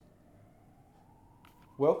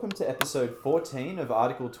Welcome to episode 14 of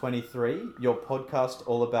Article 23, your podcast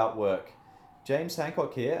all about work. James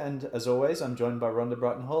Hancock here, and as always, I'm joined by Rhonda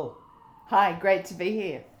Brighton Hall. Hi, great to be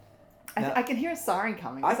here. Now, I can hear a siren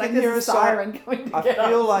coming. I It's can like hear there's a siren. coming to I get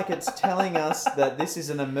feel us. like it's telling us that this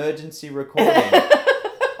is an emergency recording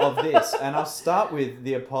of this, and I'll start with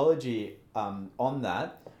the apology on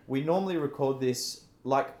that. We normally record this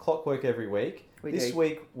like clockwork every week. This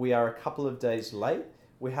week we are a couple of days late.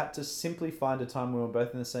 We had to simply find a time when we were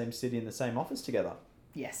both in the same city in the same office together.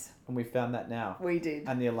 Yes, And we found that now. we did.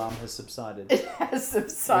 And the alarm has subsided. It has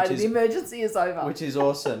subsided. The emergency is over. Which is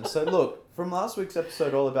awesome. So look, from last week's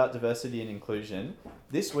episode all about diversity and inclusion,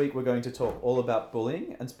 this week we're going to talk all about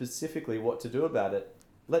bullying and specifically what to do about it.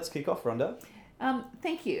 Let's kick off, Rhonda.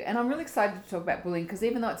 Thank you. And I'm really excited to talk about bullying because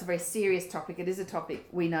even though it's a very serious topic, it is a topic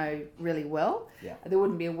we know really well. Yeah. There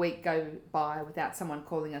wouldn't be a week go by without someone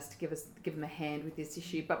calling us to give them a hand with this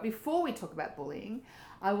issue. But before we talk about bullying,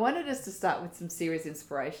 I wanted us to start with some serious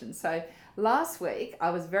inspiration. So last week, I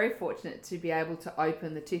was very fortunate to be able to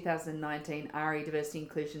open the 2019 RE Diversity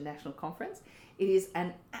Inclusion National Conference. It is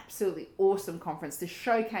an absolutely awesome conference, the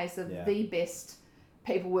showcase of the best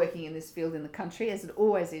people working in this field in the country, as it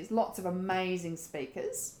always is. Lots of amazing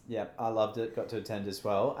speakers. Yeah, I loved it. Got to attend as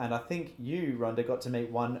well. And I think you, Rhonda, got to meet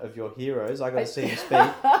one of your heroes. I got to see him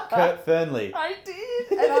speak, Kurt Fernley. I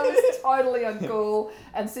did. And I was totally uncool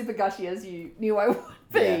and super gushy as you knew I would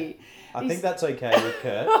be. Yeah. I think that's okay with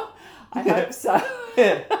Kurt. I hope so.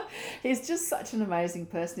 Yeah. He's just such an amazing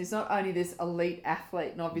person. He's not only this elite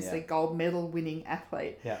athlete and obviously gold medal winning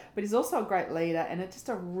athlete, but he's also a great leader and just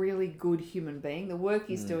a really good human being. The work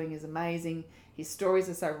he's doing is amazing. His stories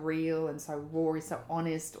are so real and so raw. He's so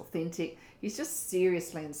honest, authentic. He's just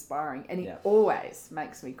seriously inspiring and he always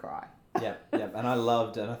makes me cry. Yeah. And I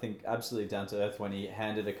loved, and I think absolutely down to earth when he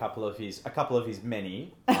handed a couple of his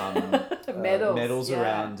many medals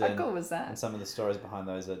around. How cool was that? And some of the stories behind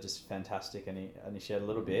those are just fantastic. And he shared a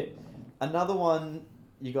little bit. Another one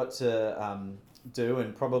you got to do,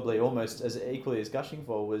 and probably almost as equally as gushing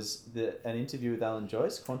for, was an interview with Alan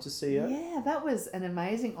Joyce, Qantas CEO. Yeah, that was an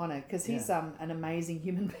amazing honour because he's an amazing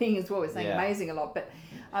human being as well. We're saying amazing a lot, but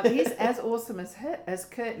he's as awesome as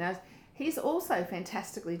Kurt knows. He's also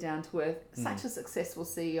fantastically down to earth, such a successful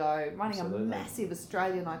CEO, running a massive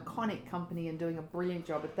Australian iconic company and doing a brilliant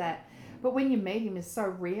job at that. But when you meet him, he's so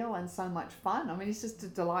real and so much fun. I mean, he's just a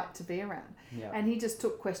delight to be around. Yeah. And he just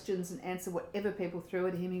took questions and answered whatever people threw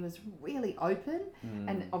at him. He was really open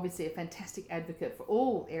and obviously a fantastic advocate for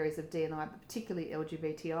all areas of D&I, but particularly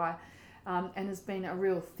LGBTI. And has been a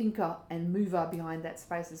real thinker and mover behind that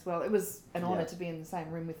space as well. It was an honour to be in the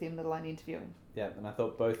same room with him, let alone interview him. Yeah, and I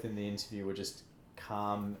thought both in the interview were just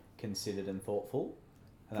calm, considered and thoughtful.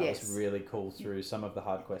 And that was really cool through some of the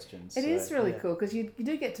hard questions. It is really cool because you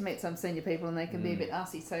do get to meet some senior people and they can be a bit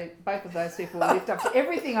arsey. So both of those people lived up to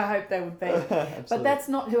everything I hoped they would be. But that's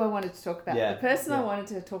not who I wanted to talk about. The person I wanted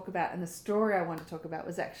to talk about and the story I wanted to talk about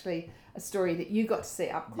was actually a story that you got to see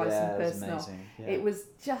up close and personal. It was amazing. Yeah. It was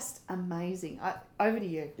just amazing. Over to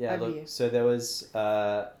you. So there was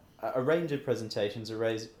a range of presentations, a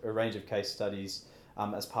range of case studies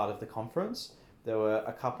as part of the conference. There were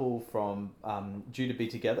a couple from Due to Be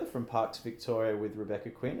Together from Parks Victoria with Rebecca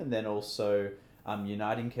Quinn, and then also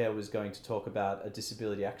Uniting Care was going to talk about a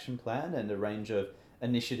disability action plan and a range of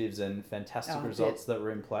initiatives and fantastic results that were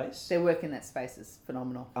in place. Their work in that space is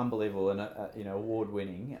phenomenal. Unbelievable and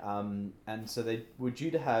award-winning. And so they were due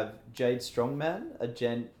to have Jade Strongman, a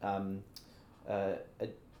gent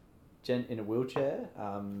in a wheelchair,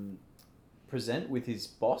 present with his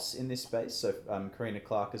boss in this space, so Karina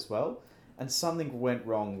Clark as well. And something went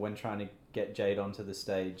wrong when trying to get Jade onto the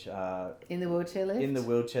stage. In the wheelchair lift? In the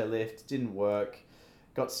wheelchair lift. Didn't work.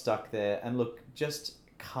 Got stuck there. And look, just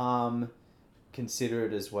calm,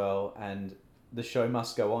 considerate as well. And the show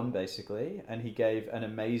must go on, basically. And he gave an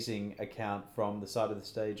amazing account from the side of the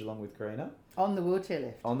stage along with Karina. On the wheelchair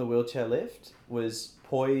lift? On the wheelchair lift. Was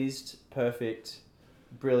poised, perfect,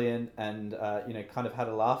 brilliant, and kind of had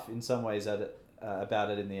a laugh in some ways at it, about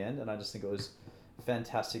it in the end. And I just think it was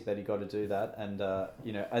fantastic that he got to do that, and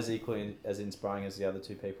as equally as inspiring as the other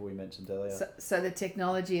two people we mentioned earlier. So the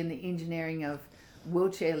technology and the engineering of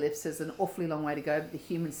wheelchair lifts is an awfully long way to go, but the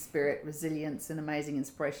human spirit, resilience and amazing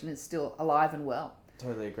inspiration is still alive and well.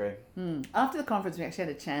 Totally agree. After the conference we actually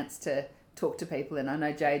had a chance to talk to people, and I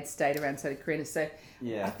know Jade stayed around, so did Karina. So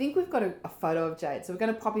I think we've got a photo of Jade, so we're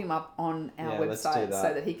going to pop him up on our website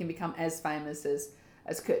so that he can become as famous as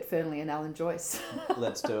Kurt Fernley and Alan Joyce.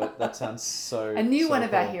 Let's do it. That sounds so a new so one of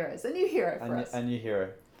cool. our heroes, a new hero for us. A new hero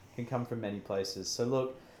can come from many places. So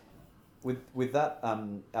look, with that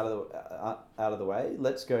out of the way,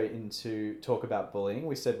 let's go into talk about bullying.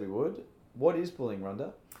 We said we would. What is bullying,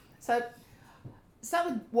 Rhonda? So,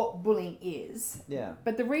 start with what bullying is. Yeah.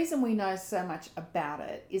 But the reason we know so much about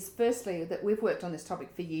it is firstly that we've worked on this topic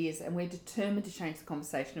for years and we're determined to change the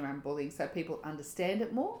conversation around bullying so people understand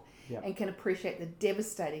it more and can appreciate the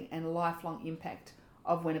devastating and lifelong impact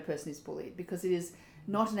of when a person is bullied, because it is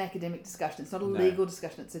not an academic discussion, it's not a legal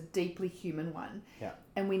discussion, it's a deeply human one. Yeah.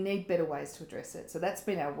 And we need better ways to address it. So that's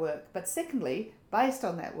been our work. But secondly, based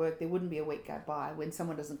on that work, there wouldn't be a week go by when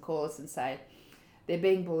someone doesn't call us and say they're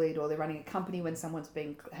being bullied, or they're running a company when someone's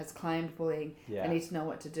has claimed bullying. They need to know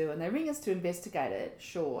what to do. And they ring us to investigate it,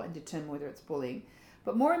 sure, and determine whether it's bullying.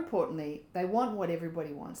 But more importantly, they want what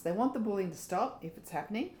everybody wants. They want the bullying to stop if it's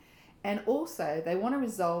happening. And also, they want to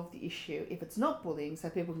resolve the issue if it's not bullying so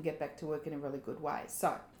people can get back to work in a really good way.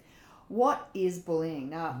 So, what is bullying?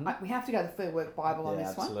 Now, we have to go to the Fair Work Bible on this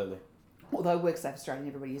absolutely. one. Although WorkSafe Australia,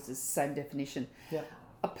 everybody uses the same definition. Yeah.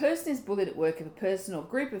 A person is bullied at work if a person or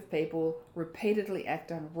group of people repeatedly act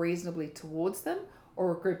unreasonably towards them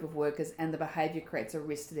or a group of workers, and the behaviour creates a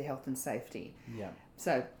risk to their health and safety. Yeah.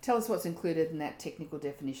 So tell us what's included in that technical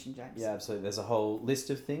definition, James. Yeah, absolutely. There's a whole list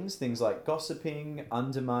of things like gossiping,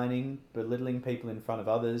 undermining, belittling people in front of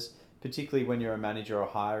others, particularly when you're a manager or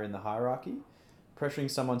higher in the hierarchy, pressuring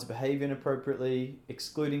someone to behave inappropriately,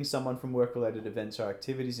 excluding someone from work-related events or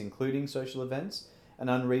activities, including social events, and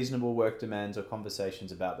unreasonable work demands or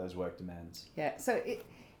conversations about those work demands. Yeah, so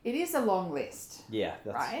it is a long list. Yeah,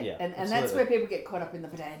 that's right? Yeah, and that's where people get caught up in the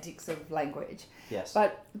pedantics of language. Yes.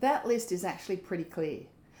 But that list is actually pretty clear.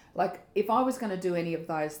 Like, if I was going to do any of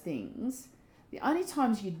those things, the only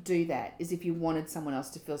times you do that is if you wanted someone else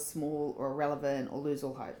to feel small or irrelevant or lose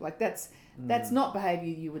all hope. Like, that's not behaviour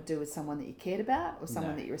you would do with someone that you cared about, or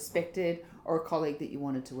someone that you respected, or a colleague that you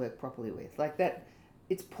wanted to work properly with. Like that,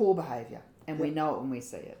 it's poor behaviour, and we know it when we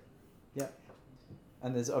see it. Yeah.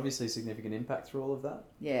 And there's obviously significant impact through all of that.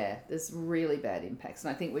 Yeah, there's really bad impacts,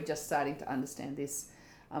 and I think we're just starting to understand this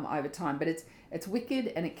over time. But it's wicked,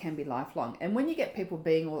 and it can be lifelong. And when you get people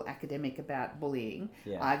being all academic about bullying,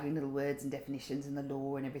 arguing little words and definitions and the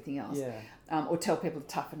law and everything else, or tell people to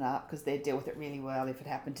toughen up because they deal with it really well if it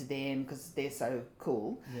happened to them because they're so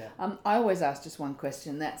cool. I always ask just one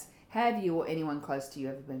question. That's, have you or anyone close to you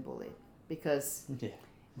ever been bullied? Because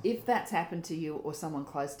if that's happened to you or someone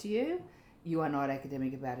close to you, you are not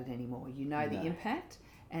academic about it anymore. You know the impact,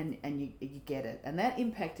 and you get it. And that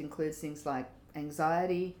impact includes things like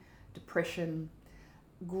anxiety, depression,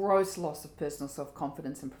 gross loss of personal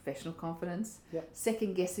self-confidence and professional confidence,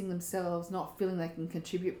 second-guessing themselves, not feeling they can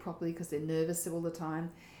contribute properly because they're nervous all the time,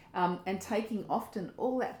 and taking often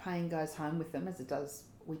all that pain goes home with them, as it does.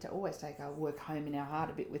 We always take our work home in our heart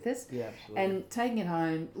a bit with us. Yeah, absolutely. And taking it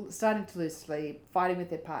home, starting to lose sleep, fighting with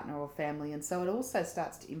their partner or family, and so it also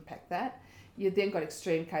starts to impact that. You've then got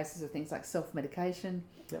extreme cases of things like self-medication,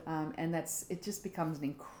 and it just becomes an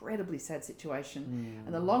incredibly sad situation.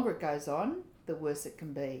 And the longer it goes on, the worse it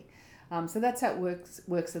can be. So that's how it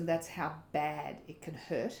works, and that's how bad it can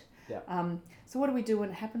hurt. So what do we do when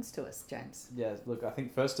it happens to us, James? Yeah, look, I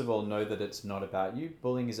think first of all, know that it's not about you.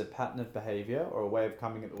 Bullying is a pattern of behaviour or a way of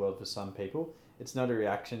coming at the world for some people. It's not a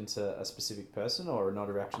reaction to a specific person or not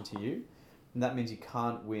a reaction to you. And that means you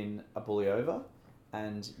can't win a bully over,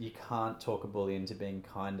 and you can't talk a bully into being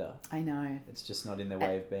kinder. I know. It's just not in their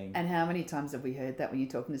way of being. And how many times have we heard that when you're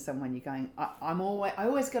talking to someone, you're going, I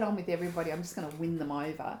always get on with everybody, I'm just going to win them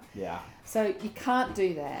over. Yeah. So you can't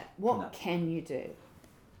do that. What can you do?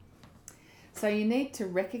 So you need to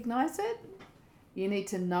recognise it. You need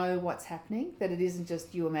to know what's happening, that it isn't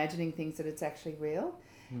just you imagining things, that it's actually real.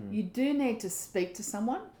 You do need to speak to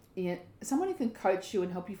someone. Someone who can coach you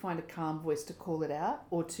and help you find a calm voice to call it out,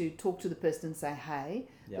 or to talk to the person and say, hey,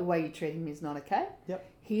 the way you're treating me is not okay.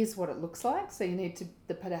 Here's what it looks like. So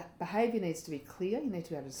the behaviour needs to be clear. You need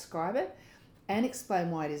to be able to describe it and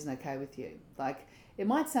explain why it isn't okay with you. Like, it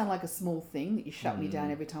might sound like a small thing that you shut me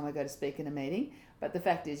down every time I go to speak in a meeting, but the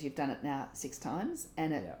fact is you've done it now 6 times,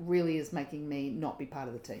 and it really is making me not be part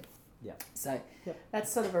of the team. So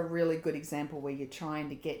that's sort of a really good example where you're trying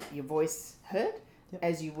to get your voice heard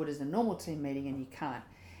as you would as a normal team meeting, and you can't.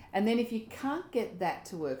 And then if you can't get that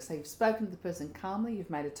to work, so you've spoken to the person calmly, you've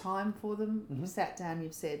made a time for them, you've sat down,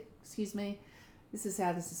 you've said, excuse me, this is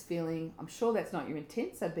how this is feeling. I'm sure that's not your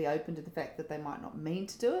intent, so be open to the fact that they might not mean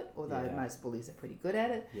to do it, although most bullies are pretty good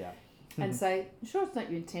at it. And say, I'm sure it's not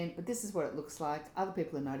your intent, but this is what it looks like. Other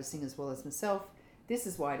people are noticing as well as myself. This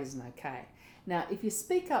is why it isn't okay. Now, if you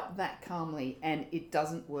speak up that calmly and it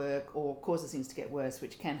doesn't work or causes things to get worse,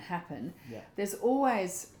 which can happen, there's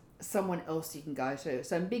always someone else you can go to.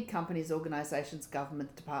 So in big companies, organisations,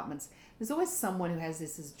 government departments, there's always someone who has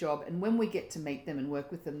this as a job. And when we get to meet them and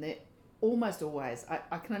work with them, they're almost always,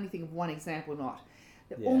 I can only think of one example not,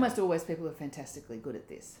 they're almost always people who are fantastically good at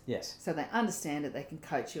this. Yes. So they understand it, they can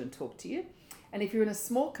coach you and talk to you. And if you're in a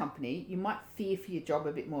small company, you might fear for your job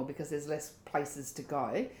a bit more because there's less places to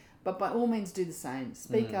go. But by all means do the same.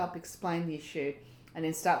 Speak up, explain the issue, and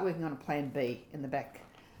then start working on a plan B in the back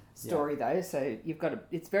story though. So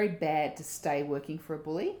it's very bad to stay working for a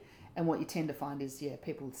bully, and what you tend to find is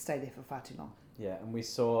people stay there for far too long. Yeah, and we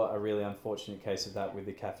saw a really unfortunate case of that with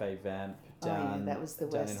the Cafe Vamp down that was the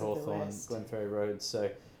down worst in of the Hawthorne, worst. Glenferrie Road. So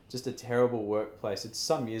just a terrible workplace. It's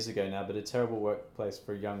some years ago now, but a terrible workplace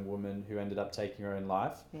for a young woman who ended up taking her own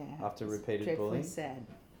life after repeated bullying. Sad.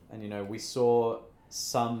 And we saw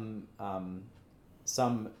some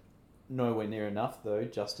nowhere near enough though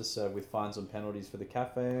justice served with fines and penalties for the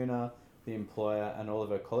cafe owner, the employer, and all of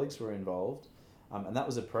her colleagues were involved, and that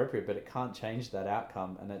was appropriate. But it can't change that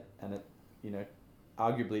outcome, and it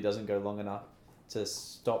arguably doesn't go long enough to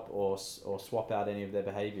stop or swap out any of their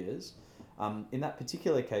behaviours. In that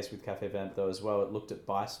particular case with Cafe Vamp though as well, it looked at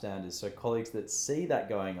bystanders, so colleagues that see that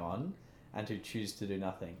going on and who choose to do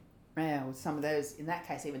nothing. Yeah, well, some of those in that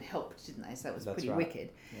case even helped, didn't they? So that was pretty wicked.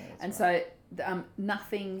 Yeah, and so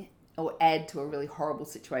nothing or add to a really horrible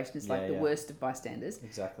situation is like the worst of bystanders.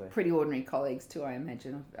 Exactly. Pretty ordinary colleagues too, I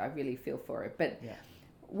imagine. I really feel for it. But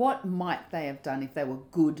what might they have done if they were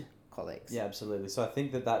good colleagues? Yeah, absolutely. So I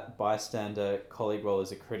think that bystander colleague role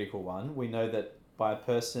is a critical one. We know that by a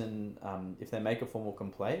person, if they make a formal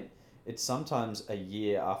complaint, it's sometimes a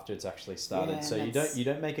year after it's actually started. Yeah, so you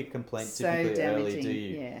don't make a complaint so typically damaging. early, do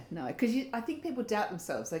you? Yeah, no, because I think people doubt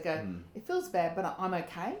themselves. They go, it feels bad, but I'm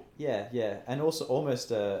okay. Yeah, and also almost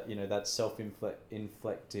that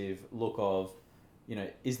self-inflective look of,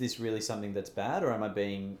 is this really something that's bad, or am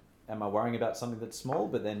I worrying about something that's small?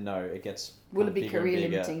 But then no, it gets will it be career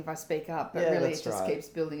limiting if I speak up? But really, it just keeps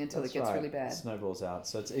building until it gets really bad. It snowballs out.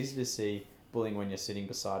 So it's easy to see bullying when you're sitting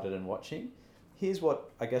beside it and watching. Here's what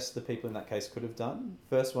I guess the people in that case could have done.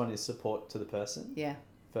 First one is support to the person. Yeah.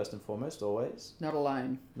 First and foremost, always. Not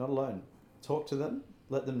alone. Not alone. Talk to them.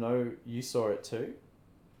 Let them know you saw it too,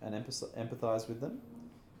 and empathize with them.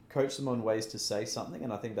 Coach them on ways to say something,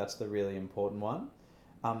 and I think that's the really important one.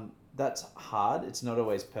 That's hard. It's not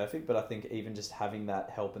always perfect, but I think even just having that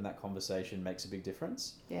help in that conversation makes a big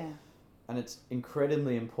difference. Yeah. And it's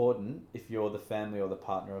incredibly important if you're the family or the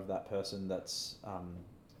partner of that person that's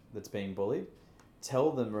being bullied.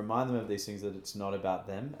 Tell them, remind them of these things, that it's not about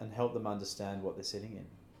them, and help them understand what they're sitting in.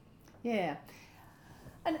 Yeah.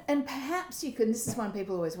 And perhaps you could, and this is one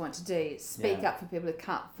people always want to do, speak up for people who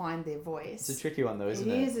can't find their voice. It's a tricky one though, isn't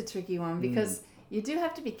it? It is a tricky one because you do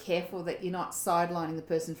have to be careful that you're not sidelining the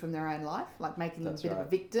person from their own life, like making them a bit of a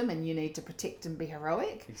victim, and you need to protect and be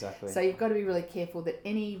heroic. Exactly. So you've got to be really careful that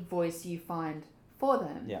any voice you find for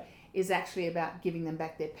them is actually about giving them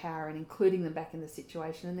back their power and including them back in the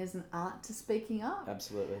situation. And there's an art to speaking up.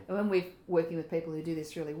 Absolutely. And when we're working with people who do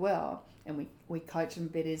this really well, and we coach them a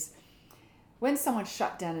bit, is when someone's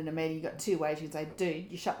shut down in a meeting, you've got two ways. You can say, dude,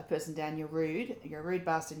 you shut the person down, you're a rude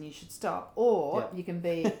bastard and you should stop. Or you can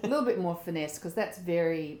be a little bit more finesse, because that's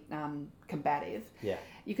very combative. Yeah.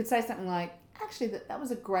 You could say something like, actually, that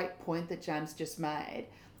was a great point that James just made.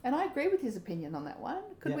 And I agree with his opinion on that one.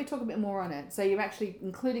 Could we talk a bit more on it? So you're actually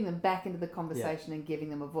including them back into the conversation and giving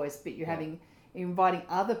them a voice, but you're inviting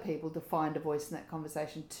other people to find a voice in that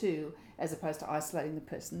conversation too, as opposed to isolating the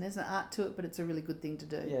person. There's an art to it, but it's a really good thing to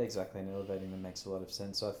do. Yeah, exactly. And elevating them makes a lot of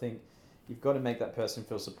sense. So I think you've got to make that person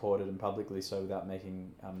feel supported and publicly so, without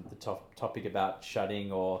making the topic about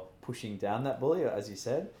shutting or pushing down that bully, as you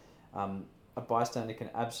said. A bystander can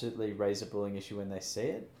absolutely raise a bullying issue when they see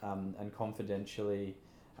it, and confidentially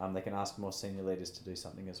they can ask more senior leaders to do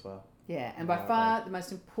something as well. Yeah, and by far the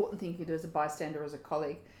most important thing you can do as a bystander or as a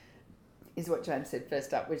colleague is what James said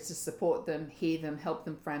first up, which is to support them, hear them, help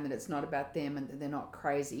them frame that it's not about them and that they're not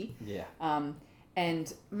crazy. Yeah.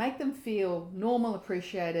 And make them feel normal,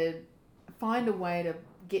 appreciated, find a way to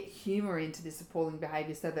get humour into this appalling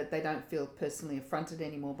behaviour so that they don't feel personally affronted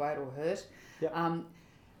anymore by it or hurt. Yep.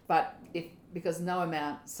 But because no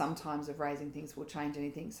amount sometimes of raising things will change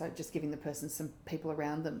anything, so just giving the person some people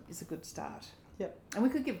around them is a good start. Yep. And we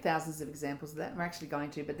could give thousands of examples of that. We're actually going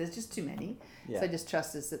to, but there's just too many. Yeah. So just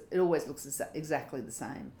trust us that it always looks exactly the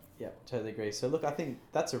same. Yeah, totally agree. So look, I think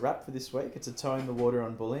that's a wrap for this week. It's a toe in the water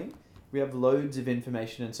on bullying. We have loads of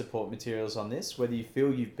information and support materials on this, whether you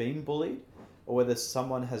feel you've been bullied or whether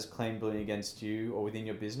someone has claimed bullying against you or within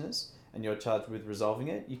your business and you're charged with resolving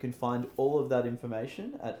it. You can find all of that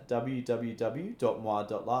information at www.moi.live.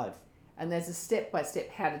 And there's a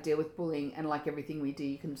step-by-step how to deal with bullying, and like everything we do,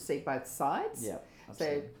 you can see both sides. Yeah,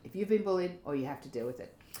 absolutely. So if you've been bullied, or you have to deal with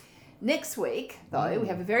it. Next week, though, we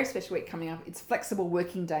have a very special week coming up. It's Flexible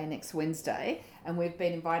Working Day next Wednesday, and we've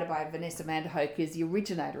been invited by Vanessa Vanderhoek, who's the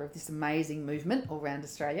originator of this amazing movement all around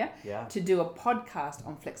Australia, to do a podcast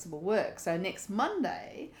on flexible work. So next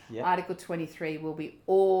Monday, Article 23 will be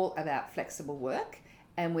all about flexible work,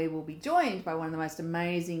 and we will be joined by one of the most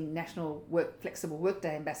amazing National Flexible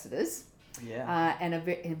Workday ambassadors, and a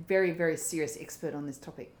very, very serious expert on this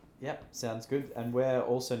topic. Yep, sounds good. And we're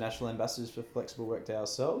also national ambassadors for Flexible Workday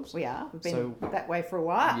ourselves. We are. We've been that way for a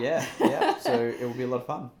while. Yeah. So it will be a lot of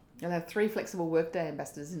fun. You'll have 3 Flexible Workday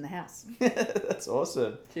ambassadors in the house. That's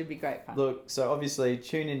awesome. Should be great fun. Look, so obviously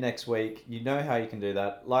tune in next week. You know how you can do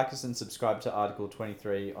that. Like us and subscribe to Article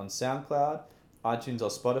 23 on SoundCloud, iTunes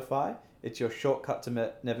or Spotify. It's your shortcut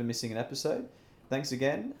to never missing an episode. Thanks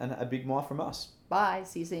again, and a big mwah from us. Bye.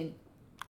 See you soon.